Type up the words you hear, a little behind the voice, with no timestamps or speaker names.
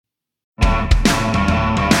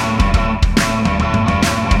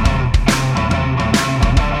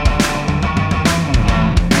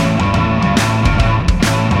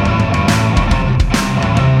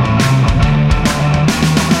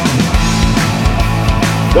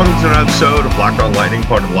Welcome to another episode of Locked On Lightning,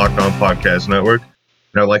 part of the Locked On Podcast Network.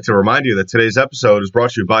 And I'd like to remind you that today's episode is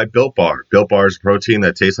brought to you by Built Bar. Built Bar is a protein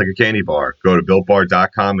that tastes like a candy bar. Go to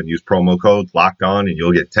BuiltBar.com and use promo code Locked On, and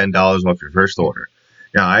you'll get $10 off your first order.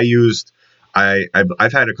 Now,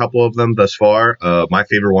 I've had a couple of them thus far. My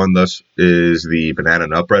favorite one thus is the banana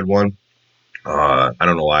nut bread one. I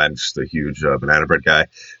don't know why, I'm just a huge banana bread guy.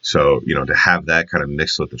 So, to have that kind of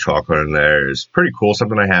mixed with the chocolate in there is pretty cool.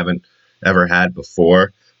 Something I haven't ever had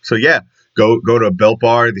before. So yeah, go to Built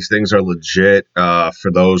Bar. These things are legit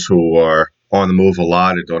for those who are on the move a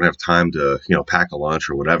lot and don't have time to, pack a lunch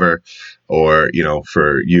or whatever. Or,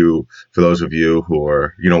 for those of you who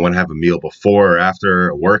are, want to have a meal before or after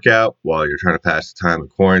a workout while you're trying to pass the time in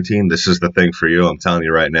quarantine, this is the thing for you. I'm telling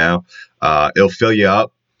you right now. It'll fill you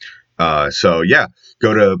up. So yeah,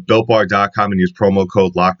 go to BuiltBar.com and use promo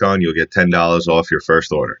code Locked On. You'll get $10 off your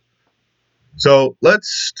first order. So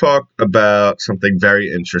let's talk about something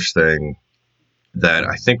very interesting that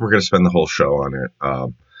I think we're going to spend the whole show on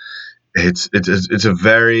it. It's a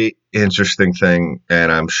very interesting thing,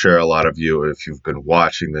 and I'm sure a lot of you, if you've been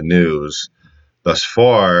watching the news thus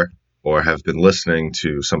far or have been listening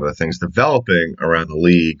to some of the things developing around the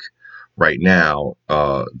league right now,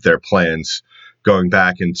 their plans going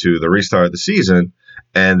back into the restart of the season,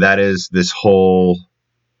 and that is this whole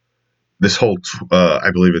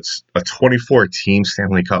I believe it's a 24-team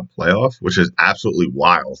Stanley Cup playoff, which is absolutely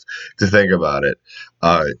wild to think about it.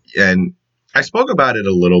 And I spoke about it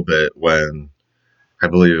a little bit when I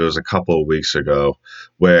believe it was a couple of weeks ago,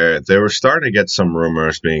 where they were starting to get some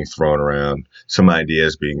rumors being thrown around, some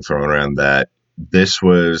ideas being thrown around that this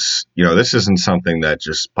was, this isn't something that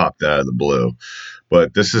just popped out of the blue,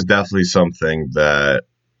 but this is definitely something that,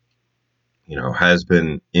 has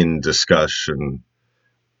been in discussion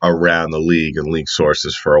around the league and league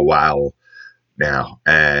sources for a while now.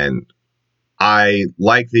 And I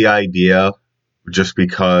like the idea just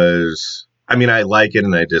because, I like it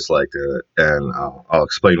and I dislike it. And I'll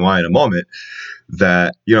explain why in a moment.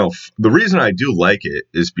 That, the reason I do like it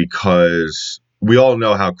is because we all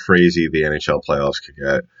know how crazy the NHL playoffs could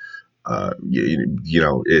get.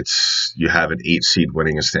 You have an 8 seed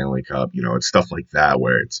winning a Stanley Cup, it's stuff like that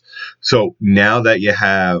where it's, so now that you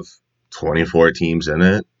have 24 teams in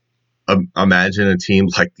it, imagine a team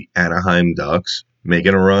like the Anaheim Ducks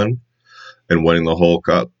making a run and winning the whole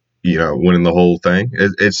cup, winning the whole thing.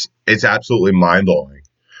 It's absolutely mind blowing.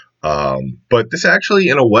 But this actually,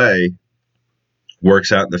 in a way,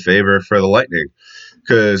 works out in the favor for the Lightning,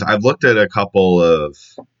 because I've looked at a couple of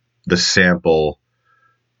the sample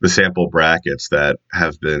brackets that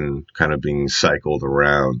have been kind of being cycled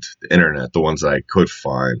around the internet, the ones I could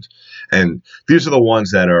find. And these are the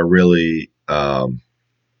ones that are really,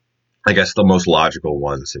 I guess, the most logical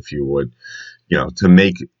ones, if you would, to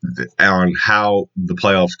make on how the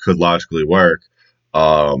playoffs could logically work.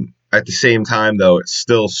 At the same time, though, it's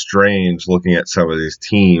still strange looking at some of these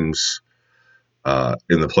teams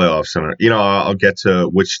in the playoffs. And, I'll get to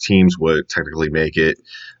which teams would technically make it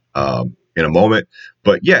in a moment.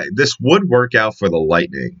 But yeah, this would work out for the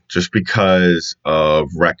Lightning just because of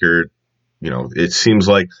record. It seems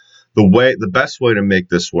like the best way to make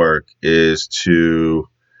this work is to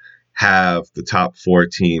have the top 4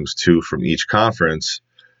 teams, 2 from each conference,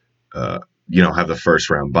 have the first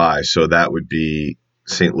round bye. So that would be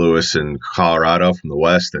St. Louis and Colorado from the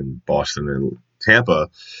West and Boston and Tampa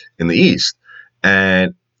in the East.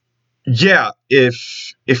 And yeah,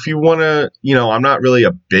 if you want to, I'm not really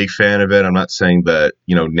a big fan of it. I'm not saying that,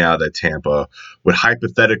 now that Tampa would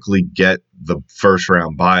hypothetically get the first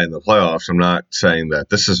round bye in the playoffs, I'm not saying that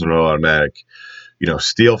this is an automatic,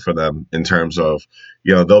 steal for them in terms of,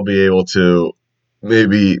 they'll be able to,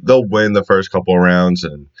 maybe they'll win the first couple of rounds,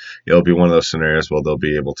 and it'll be one of those scenarios where they'll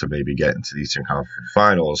be able to maybe get into the Eastern Conference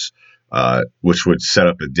Finals, which would set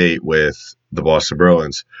up a date with the Boston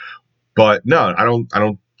Bruins. But no, I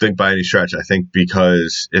don't think by any stretch. I think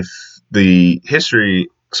because if the history,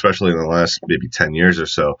 especially in the last maybe 10 years or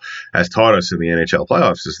so, has taught us in the NHL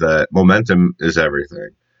playoffs is that momentum is everything.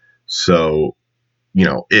 So,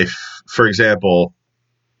 if, for example,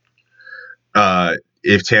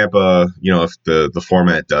 if Tampa, if the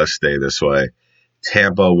format does stay this way,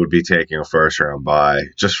 Tampa would be taking a first round bye,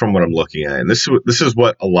 just from what I'm looking at. And this is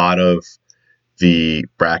what a lot of the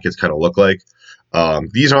brackets kind of look like.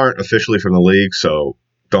 These aren't officially from the league, so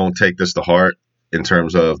don't take this to heart in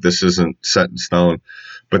terms of this isn't set in stone.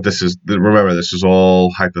 But remember, this is all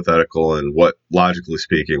hypothetical and what, logically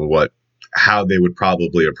speaking, how they would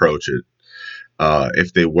probably approach it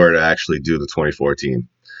if they were to actually do the 24 team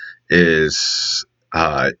is,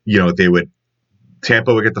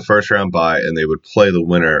 Tampa would get the first round bye, and they would play the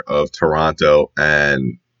winner of Toronto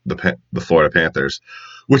and the Florida Panthers,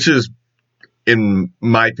 which is, in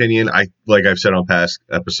my opinion, like I've said on past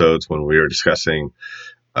episodes when we were discussing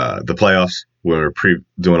the playoffs, we were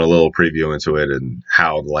doing a little preview into it and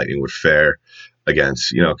how the Lightning would fare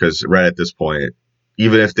against, because right at this point,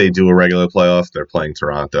 even if they do a regular playoff, they're playing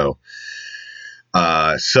Toronto.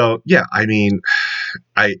 So yeah, I mean,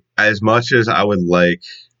 as much as I would like,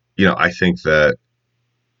 I think that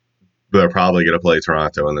they're probably going to play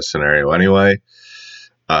Toronto in this scenario anyway.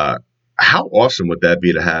 Uh, how awesome would that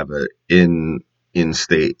be to have a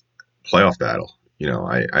in-state playoff battle?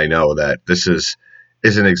 I know that this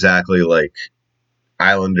isn't exactly like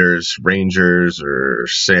Islanders, Rangers, or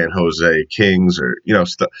San Jose Kings, or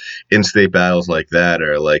in-state battles like that,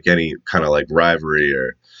 or like any kind of like rivalry,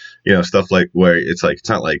 or stuff like where it's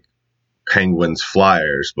not like Penguins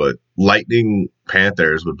Flyers, but Lightning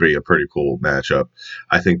Panthers would be a pretty cool matchup.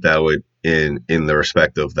 I think that would, in the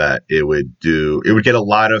respect of that, it would get a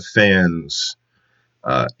lot of fans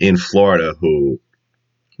in Florida who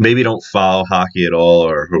maybe don't follow hockey at all,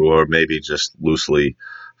 or who are maybe just loosely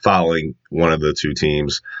following one of the two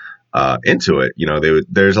teams into it.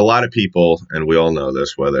 There's a lot of people, and we all know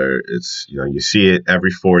this, whether it's, you see it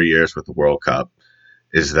every 4 years with the World Cup,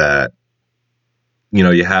 is that,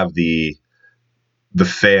 you have the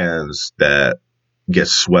fans that get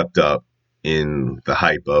swept up in the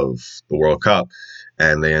hype of the World Cup,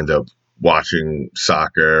 and they end up watching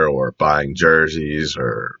soccer or buying jerseys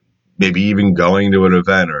or maybe even going to an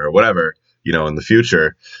event or whatever, in the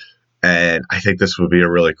future. And I think this would be a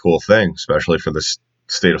really cool thing, especially for the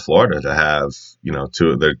state of Florida, to have, two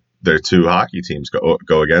of their two hockey teams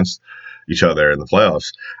go against each other in the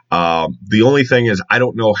playoffs. The only thing is, I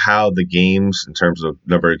don't know how the games, in terms of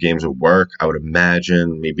number of games, would work. I would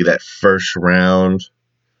imagine maybe those first round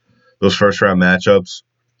matchups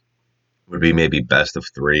would be maybe best of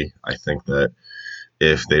three. I think that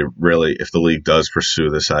if the league does pursue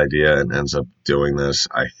this idea and ends up doing this,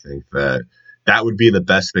 I think that would be the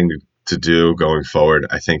best thing to do going forward.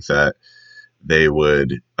 I think that they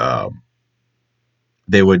would,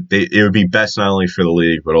 it would be best not only for the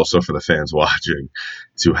league but also for the fans watching,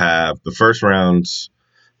 to have the first round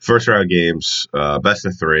games best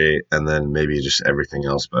of three, and then maybe just everything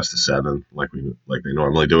else best of seven, like they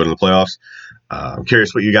normally do it in the playoffs. I'm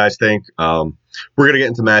curious what you guys think. We're gonna get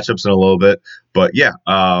into matchups in a little bit, but yeah,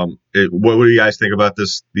 what do you guys think about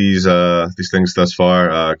these things thus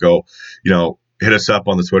far? Go, hit us up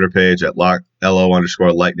on the Twitter page at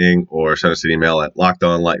LO_lightning, or send us an email at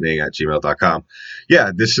lockedonlightning@gmail.com.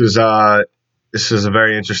 Yeah, this is a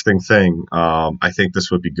very interesting thing. I think this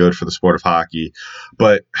would be good for the sport of hockey,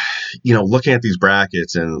 but looking at these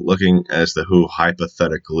brackets and looking as to who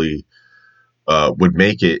hypothetically would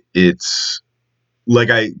make it, it's like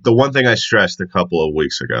the one thing I stressed a couple of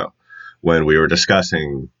weeks ago when we were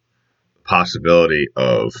discussing the possibility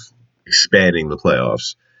of expanding the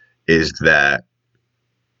playoffs is that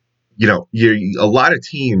a lot of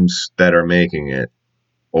teams that are making it,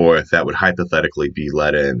 or that would hypothetically be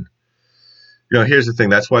let in. Here's the thing.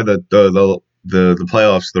 That's why the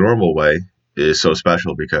playoffs, the normal way, is so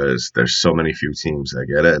special, because there's so many few teams that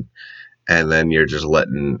get in, and then you're just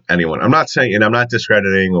letting anyone. I'm not saying, and I'm not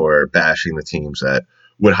discrediting or bashing the teams that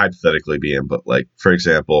would hypothetically be in, but like, for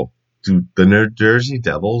example, do the New Jersey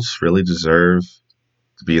Devils really deserve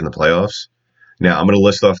to be in the playoffs? Now, I'm going to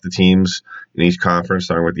list off the teams in each conference,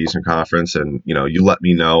 starting with the Eastern Conference, and you let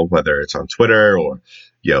me know whether it's on Twitter or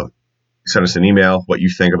send us an email what you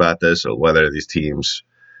think about this, or whether these teams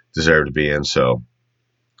deserve to be in. So,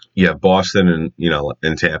 yeah, Boston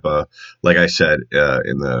and Tampa, like I said,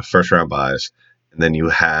 in the first round buys, and then you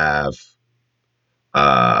have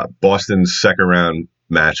Boston's second round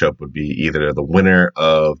matchup would be either the winner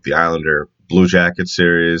of the Islander Blue Jackets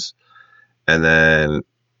series, and then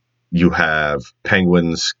you have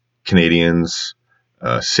Penguins, Canadians,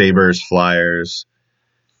 Sabres, Flyers,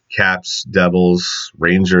 Caps, Devils,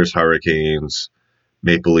 Rangers, Hurricanes,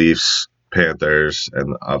 Maple Leafs, Panthers,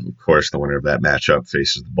 and of course the winner of that matchup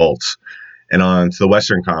faces the Bolts. And on to the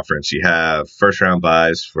Western Conference, you have first round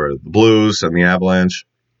buys for the Blues and the Avalanche.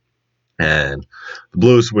 And the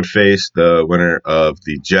Blues would face the winner of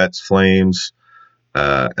the Jets, Flames,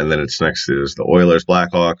 and then it's next is the Oilers,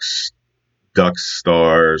 Blackhawks, Ducks,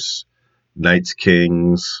 Stars, Knights,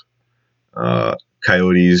 Kings,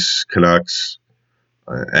 Coyotes, Canucks,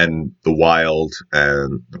 and the Wild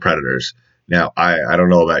and the Predators. Now, I don't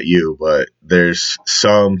know about you, but there's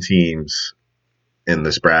some teams in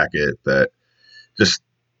this bracket that just,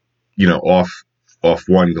 off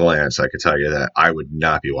one glance, I could tell you that I would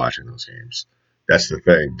not be watching those games. That's the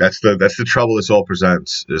thing. That's the trouble this all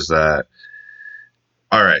presents, is that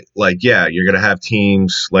all right, like, yeah, you're going to have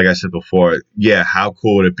teams, like I said before. Yeah, how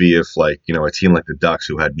cool would it be if, like, a team like the Ducks,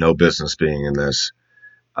 who had no business being in this,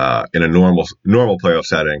 in a normal playoff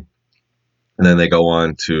setting, and then they go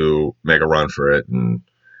on to make a run for it, and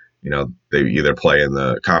they either play in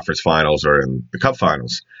the conference finals or in the cup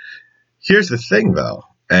finals. Here's the thing, though,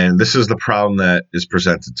 and this is the problem that is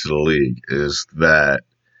presented to the league, is that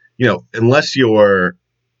unless you're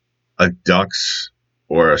a Ducks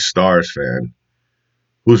or a Stars fan,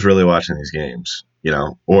 who's really watching these games?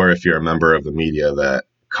 Or if you're a member of the media that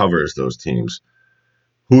covers those teams,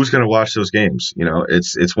 who's going to watch those games?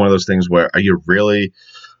 It's one of those things where are you really,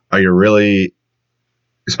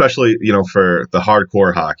 especially for the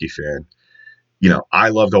hardcore hockey fan. I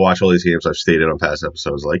love to watch all these games. I've stated on past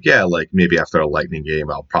episodes, like, yeah, like maybe after a Lightning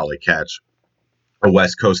game, I'll probably catch a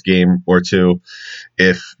West Coast game or two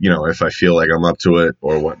if I feel like I'm up to it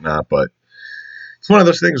or whatnot. But it's one of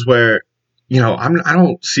those things where, I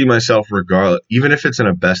don't see myself, regardless, even if it's in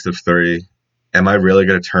a best of three, am I really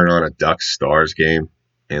going to turn on a Ducks Stars game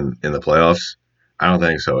in the playoffs? I don't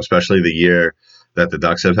think so, especially the year that the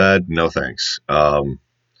Ducks have had. No thanks. I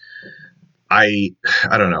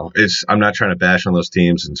don't know. I'm not trying to bash on those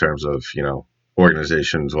teams in terms of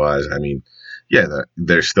organizations wise. I mean, yeah,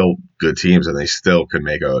 they're still good teams and they still could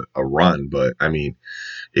make a run. But I mean,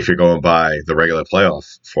 if you're going by the regular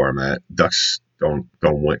playoff format, Ducks don't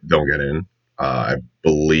get in. I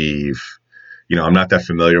believe, I'm not that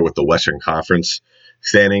familiar with the Western Conference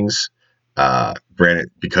standings.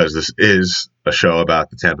 Granted, because this is a show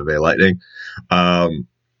about the Tampa Bay Lightning.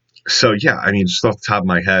 So yeah, I mean, just off the top of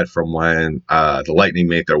my head, from when the Lightning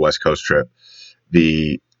made their West Coast trip,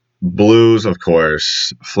 the Blues, of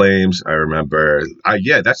course, Flames, I remember.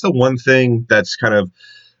 Yeah, that's the one thing that's kind of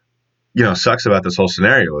sucks about this whole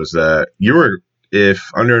scenario, is that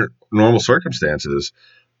if under normal circumstances,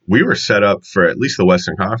 we were set up for at least the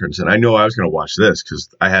Western Conference, and I know I was going to watch this because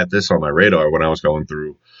I had this on my radar when I was going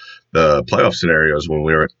through the playoff scenarios when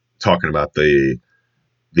we were talking about the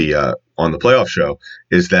on the playoff show,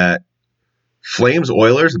 is that Flames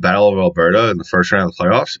Oilers, the Battle of Alberta in the first round of the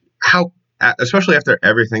playoffs. Especially after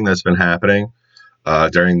everything that's been happening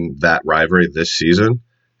during that rivalry this season,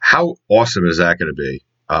 how awesome is that going to be?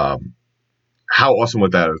 How awesome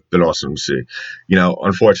would that have been? Awesome to see.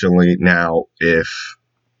 Unfortunately now,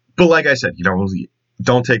 but like I said,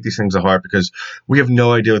 don't take these things to heart because we have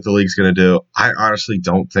no idea what the league's going to do. I honestly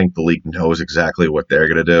don't think the league knows exactly what they're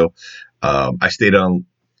going to do. I stated on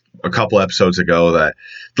a couple episodes ago that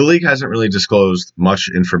the league hasn't really disclosed much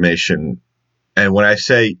information. And when I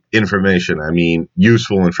say information, I mean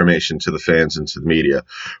useful information to the fans and to the media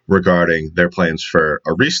regarding their plans for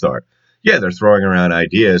a restart. Yeah, they're throwing around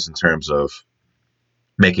ideas in terms of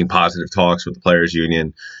making positive talks with the players'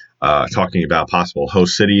 union, talking about possible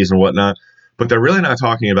host cities and whatnot. But they're really not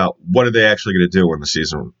talking about what are they actually going to do when the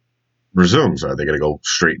season resumes. Are they going to go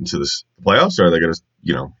straight into the playoffs, or are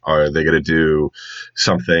they going to do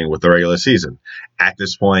something with the regular season? At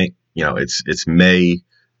this point, it's May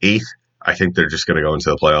 8th. I think they're just going to go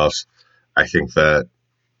into the playoffs. I think that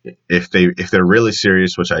if they're really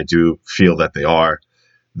serious, which I do feel that they are,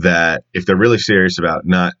 that if they're really serious about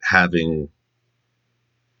not having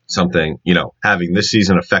something, having this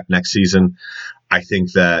season affect next season, I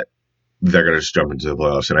think that they're going to just jump into the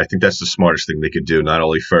playoffs. And I think that's the smartest thing they could do, not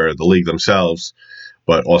only for the league themselves,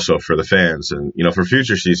 but also for the fans and, for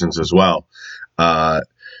future seasons as well. But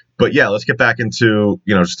yeah, let's get back into,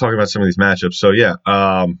 just talking about some of these matchups. So yeah,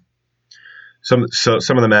 some of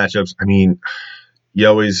the matchups, I mean, you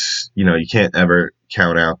always, you can't ever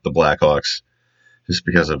count out the Blackhawks just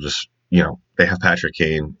because of they have Patrick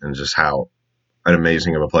Kane and just how an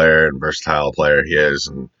amazing of a player and versatile player he is.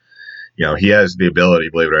 And, he has the ability,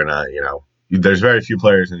 believe it or not, there's very few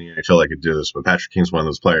players in the NHL that could do this, but Patrick Kane's one of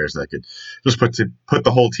those players that could just put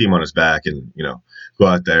the whole team on his back and, go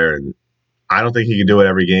out there. And I don't think he could do it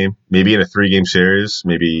every game. Maybe in a 3-game series,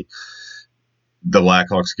 maybe the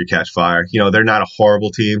Blackhawks could catch fire. They're not a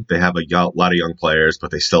horrible team. They have a lot of young players,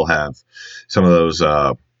 but they still have some of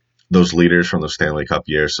those leaders from the Stanley Cup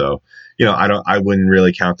years. So, I wouldn't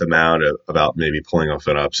really count them out about maybe pulling off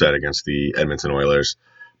an upset against the Edmonton Oilers.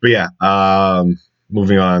 But yeah,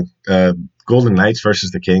 moving on. Golden Knights versus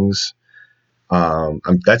the Kings.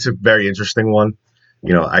 That's a very interesting one.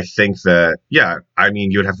 I think that, yeah, I mean,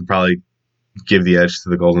 you would have to probably give the edge to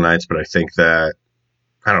the Golden Knights, but I think that,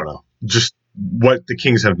 I don't know, just what the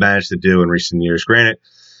Kings have managed to do in recent years. Granted,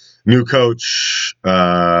 new coach,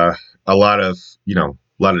 a lot of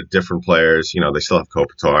different players. They still have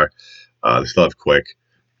Kopitar. They still have Quick.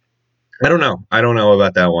 I don't know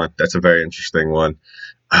about that one. That's a very interesting one.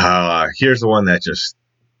 Here's the one that just,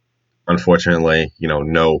 unfortunately,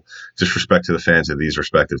 no disrespect to the fans of these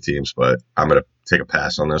respective teams, but I'm going to take a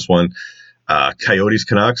pass on this one. Coyotes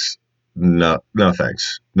Canucks, no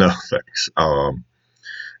thanks. No thanks.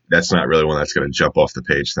 That's not really one that's going to jump off the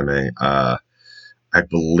page to me. I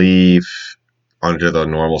believe under the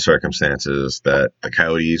normal circumstances that the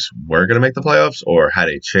Coyotes were going to make the playoffs or had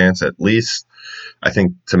a chance at least, I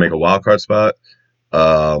think, to make a wild card spot.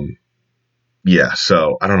 Yeah,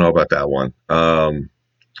 so I don't know about that one. And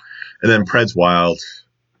then Preds Wild,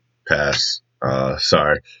 pass.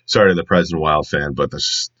 Sorry to the Preds and Wild fan, but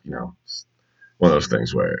this, one of those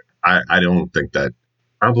things where I don't think that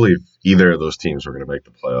I don't believe either of those teams were going to make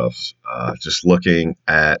the playoffs. Just looking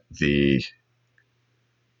at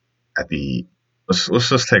let's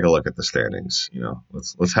just take a look at the standings.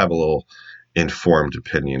 Let's have a little informed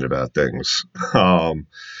opinion about things.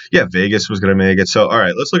 Yeah, Vegas was going to make it. So, all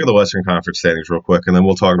right, let's look at the Western Conference standings real quick, and then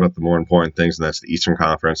we'll talk about the more important things, and that's the Eastern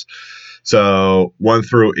Conference. So 1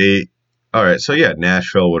 through 8. All right, so yeah,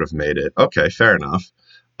 Nashville would have made it. Okay, fair enough.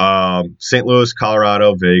 St. Louis,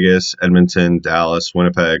 Colorado, Vegas, Edmonton, Dallas,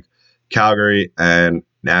 Winnipeg, Calgary, and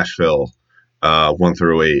Nashville, 1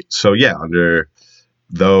 through 8. So yeah, under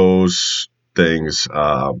those things,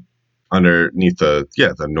 underneath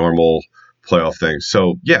the normal playoff things.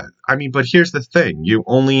 So yeah, I mean, but here's the thing: they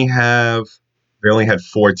only had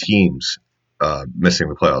 4 teams missing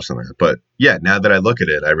the playoffs in there. But yeah, now that I look at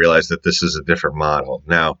it, I realize that this is a different model.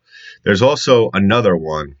 Now, there's also another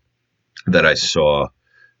one that I saw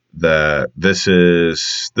that this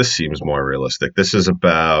seems more realistic. This is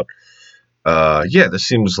about this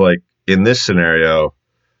seems like in this scenario,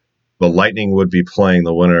 the Lightning would be playing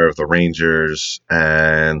the winner of the Rangers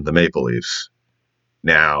and the Maple Leafs.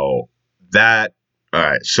 Now, all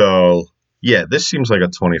right, so yeah, this seems like a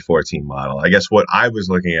 2014 model. I guess what I was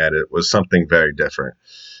looking at it was something very different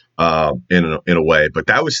in a way, but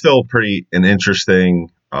that was still an interesting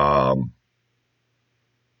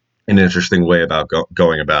way about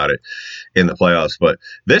going about it in the playoffs. But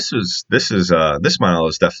this model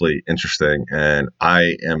is definitely interesting, and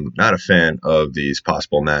I am not a fan of these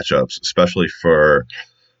possible matchups, especially for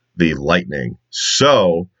the Lightning.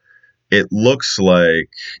 So it looks like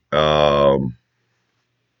in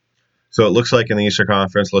the Eastern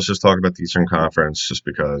Conference, let's just talk about the Eastern Conference just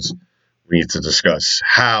because we need to discuss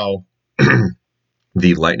how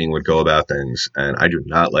the Lightning would go about things, and I do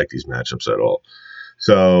not like these matchups at all.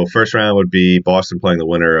 So first round would be Boston playing the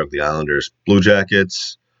winner of the Islanders Blue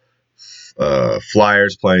Jackets,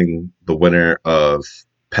 Flyers playing the winner of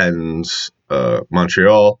Pens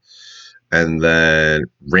Montreal, and then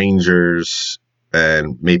Rangers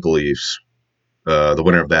and Maple Leafs. The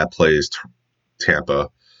winner of that plays Tampa,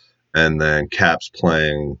 and then Caps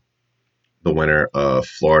playing the winner of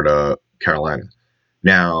Florida Carolina.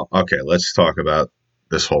 Now, okay, let's talk about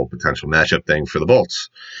this whole potential matchup thing for the Bolts.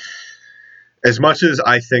 As much as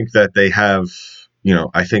I think that they have,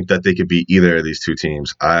 I think that they could beat either of these two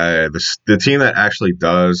teams. The team that actually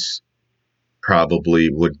does probably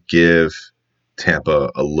would give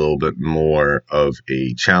Tampa a little bit more of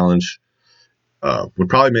a challenge. Would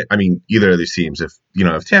probably either of these teams, if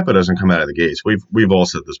Tampa doesn't come out of the gates, we've all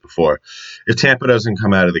said this before, if Tampa doesn't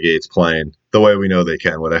come out of the gates playing the way we know they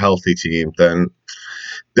can with a healthy team, then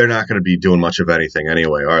they're not going to be doing much of anything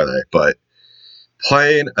anyway, are they? But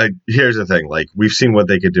here's the thing, like, we've seen what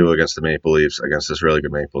they could do against the Maple Leafs, against this really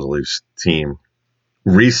good Maple Leafs team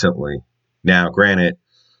recently. Now, granted,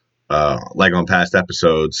 like on past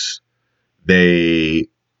episodes, they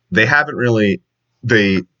haven't really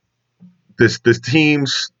the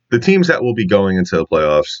teams that will be going into the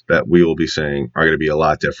playoffs that we will be seeing are going to be a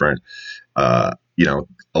lot different. A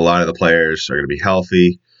lot of the players are going to be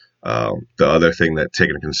healthy. The other thing that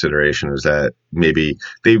taken into consideration is that maybe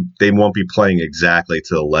they won't be playing exactly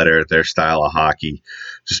to the letter their style of hockey,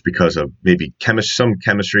 just because of maybe some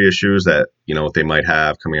chemistry issues that they might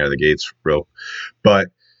have coming out of the gates. But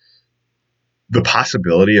the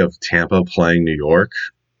possibility of Tampa playing New York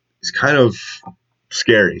is kind of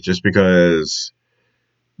scary, just because.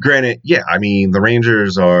 Granted, yeah, the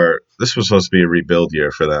Rangers this was supposed to be a rebuild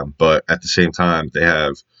year for them, but at the same time, they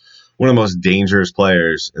have one of the most dangerous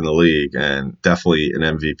players in the league, and definitely an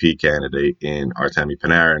MVP candidate in Artemi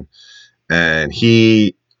Panarin. And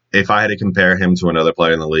if I had to compare him to another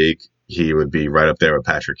player in the league, he would be right up there with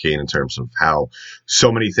Patrick Kane in terms of how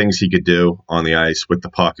so many things he could do on the ice with the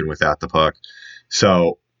puck and without the puck.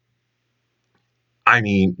 So,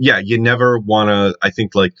 you never want to. I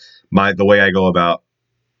think the way I go about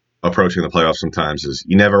approaching the playoffs sometimes is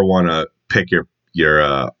you never want to pick your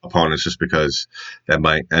opponents just because that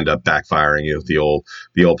might end up backfiring you. The old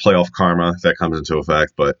playoff karma that comes into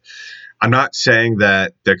effect. But I'm not saying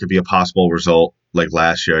that there could be a possible result like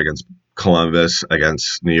last year against Columbus,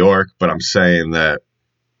 against New York, but I'm saying that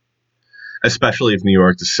especially if New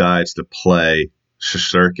York decides to play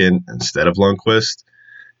Shesterkin instead of Lundqvist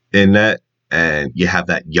in net, and you have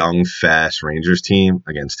that young, fast Rangers team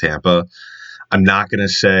against Tampa. I'm not going to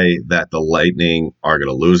say that the Lightning are going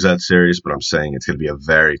to lose that series, but I'm saying it's going to be a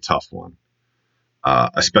very tough one,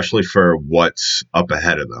 especially for what's up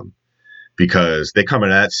ahead of them. Because they come in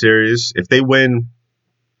that series, if they win,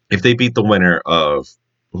 if they beat the winner of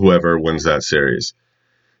whoever wins that series,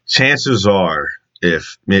 chances are,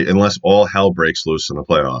 if unless all hell breaks loose in the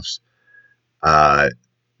playoffs, uh,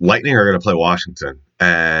 Lightning are going to play Washington,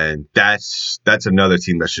 and that's another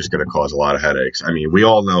team that's just going to cause a lot of headaches. I mean, we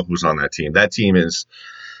all know who's on that team. That team is,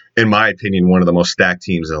 in my opinion, one of the most stacked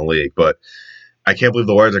teams in the league. But I can't believe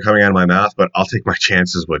the words are coming out of my mouth. But I'll take my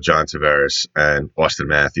chances with John Tavares and Austin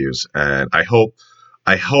Matthews, and I hope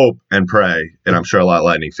and pray, and I'm sure a lot of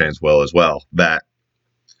Lightning fans will as well, that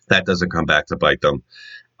that doesn't come back to bite them.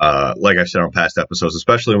 Like I said on past episodes,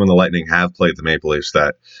 especially when the Lightning have played the Maple Leafs,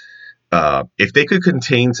 that if they could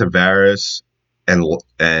contain Tavares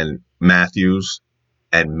and Matthews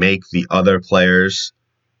and make the other players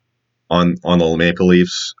on the Maple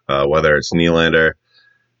Leafs, whether it's Nylander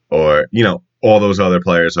or all those other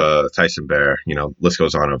players, Tyson Bear, list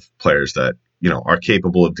goes on of players that are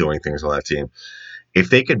capable of doing things on that team. If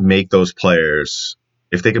they could make those players,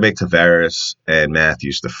 if they could make Tavares and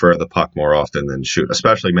Matthews defer the puck more often than shoot,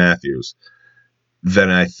 especially Matthews, then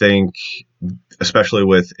I think, especially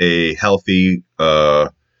with a healthy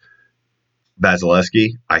Vasilevsky,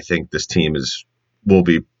 I think this team will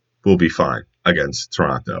be will be fine against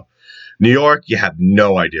Toronto. New York, you have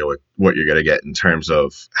no idea what you're going to get in terms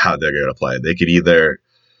of how they're going to play. They could either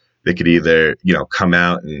come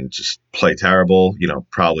out and just play terrible.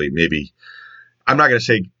 Probably maybe I'm not going to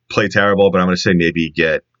say play terrible, but I'm going to say maybe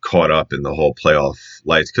get caught up in the whole playoff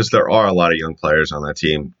lights because there are a lot of young players on that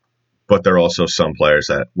team, but there are also some players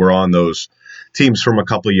that were on those teams from a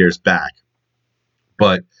couple of years back.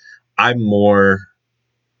 But I'm more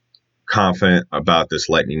confident about this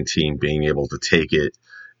Lightning team being able to take it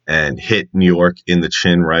and hit New York in the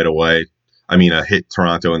chin right away. I mean, hit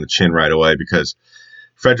Toronto in the chin right away because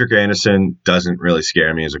Frederik Andersen doesn't really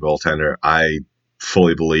scare me as a goaltender. I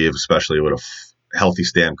fully believe, especially with a healthy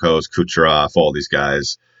Stamkos, Kucherov, all these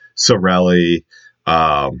guys, Cirelli,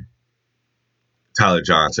 Tyler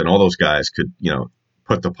Johnson, all those guys could,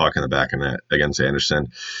 put the puck in the back of net against Andersen.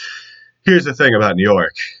 Here's the thing about New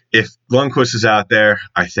York. If Lundqvist is out there,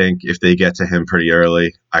 I think if they get to him pretty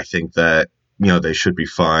early, I think that, they should be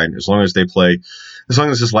fine as long as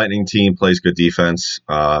this Lightning team plays good defense,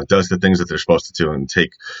 does the things that they're supposed to do and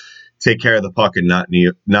take care of the puck and not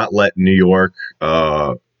let New York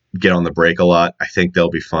get on the break a lot. I think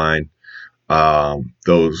they'll be fine.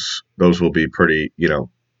 Those will be pretty,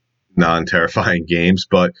 non-terrifying games.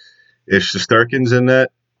 But if Shesterkin's in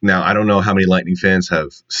that, now I don't know how many Lightning fans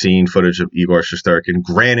have seen footage of Igor Shesterkin.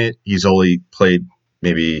 Granted, he's only played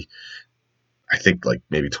maybe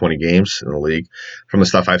 20 games in the league from the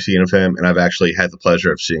stuff I've seen of him, and I've actually had the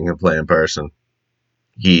pleasure of seeing him play in person.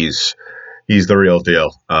 He's the real deal.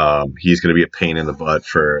 He's going to be a pain in the butt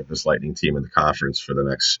for this Lightning team in the conference for the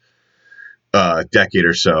next decade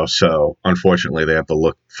or so. So unfortunately, they have to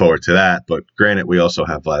look forward to that. But granted, we also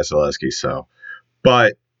have Vasilevsky.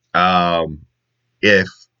 But if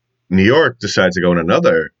New York decides to go in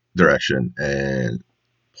another direction and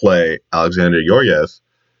play Alexander Georgiev,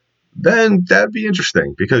 then that'd be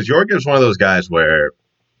interesting because Georgiev's one of those guys where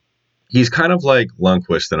he's kind of like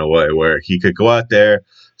Lundqvist in a way where he could go out there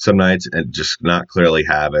some nights and just not clearly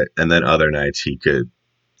have it, and then other nights he could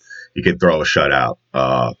throw a shutout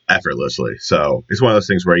effortlessly. So it's one of those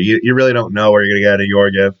things where you really don't know where you're going to get out of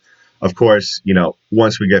Georgiev. Of course,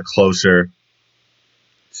 once we get closer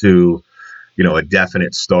to a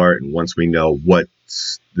definite start, and once we know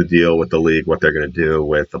what's the deal with the league, what they're going to do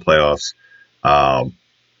with the playoffs,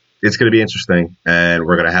 it's going to be interesting. And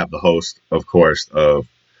we're going to have the host, of course, of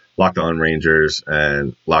Locked On Rangers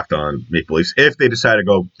and Locked On Maple Leafs if they decide to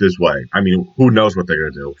go this way. I mean, who knows what they're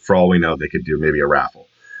going to do? For all we know, they could do maybe a raffle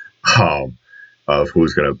of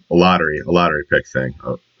who's going to a lottery pick thing,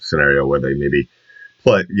 a scenario where they maybe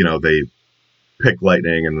play. They pick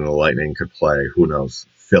Lightning and then the Lightning could play. Who knows?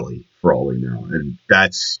 Philly, for all we know, and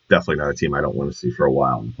that's definitely not a team I don't want to see for a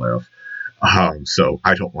while in the playoffs. So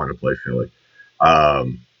I don't want to play Philly.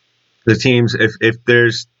 The teams, if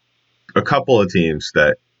there's a couple of teams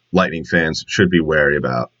that Lightning fans should be wary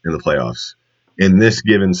about in the playoffs in this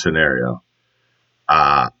given scenario,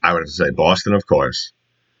 I would have to say Boston, of course,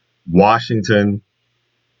 Washington,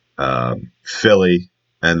 Philly,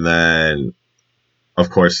 And then, of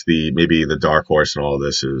course, maybe the dark horse in all of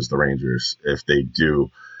this is the Rangers, if they do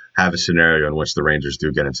have a scenario in which the Rangers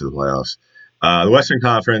do get into the playoffs. The Western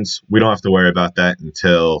Conference, we don't have to worry about that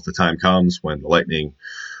until the time comes when the Lightning,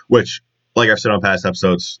 which, like I've said on past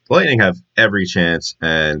episodes, the Lightning have every chance,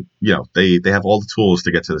 and they have all the tools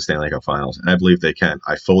to get to the Stanley Cup Finals, and I believe they can.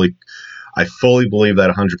 I fully believe that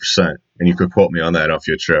 100%, and you could quote me on that on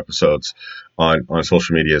future episodes on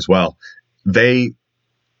social media as well. They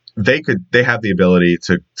have the ability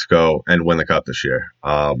to go and win the cup this year,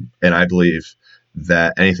 and I believe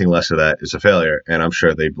that anything less of that is a failure, and I'm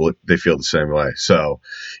sure they feel the same way. So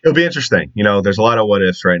it'll be interesting. There's a lot of what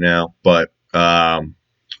ifs right now, but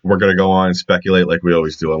we're going to go on and speculate like we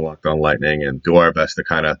always do on Locked On Lightning and do our best to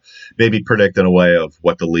kind of maybe predict in a way of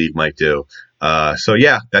what the league might do. So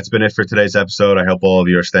yeah, that's been it for today's episode. I hope all of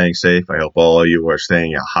you are staying safe. I hope all of you are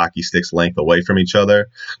staying a hockey stick's length away from each other,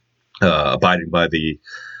 abiding by the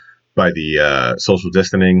social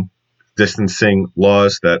distancing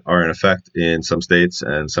laws that are in effect in some states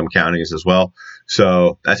and some counties as well.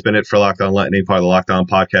 So that's been it for Locked On Lightning, part of the Locked On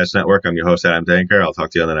Podcast Network. I'm your host, Adam Danker. I'll talk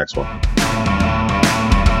to you on the next one.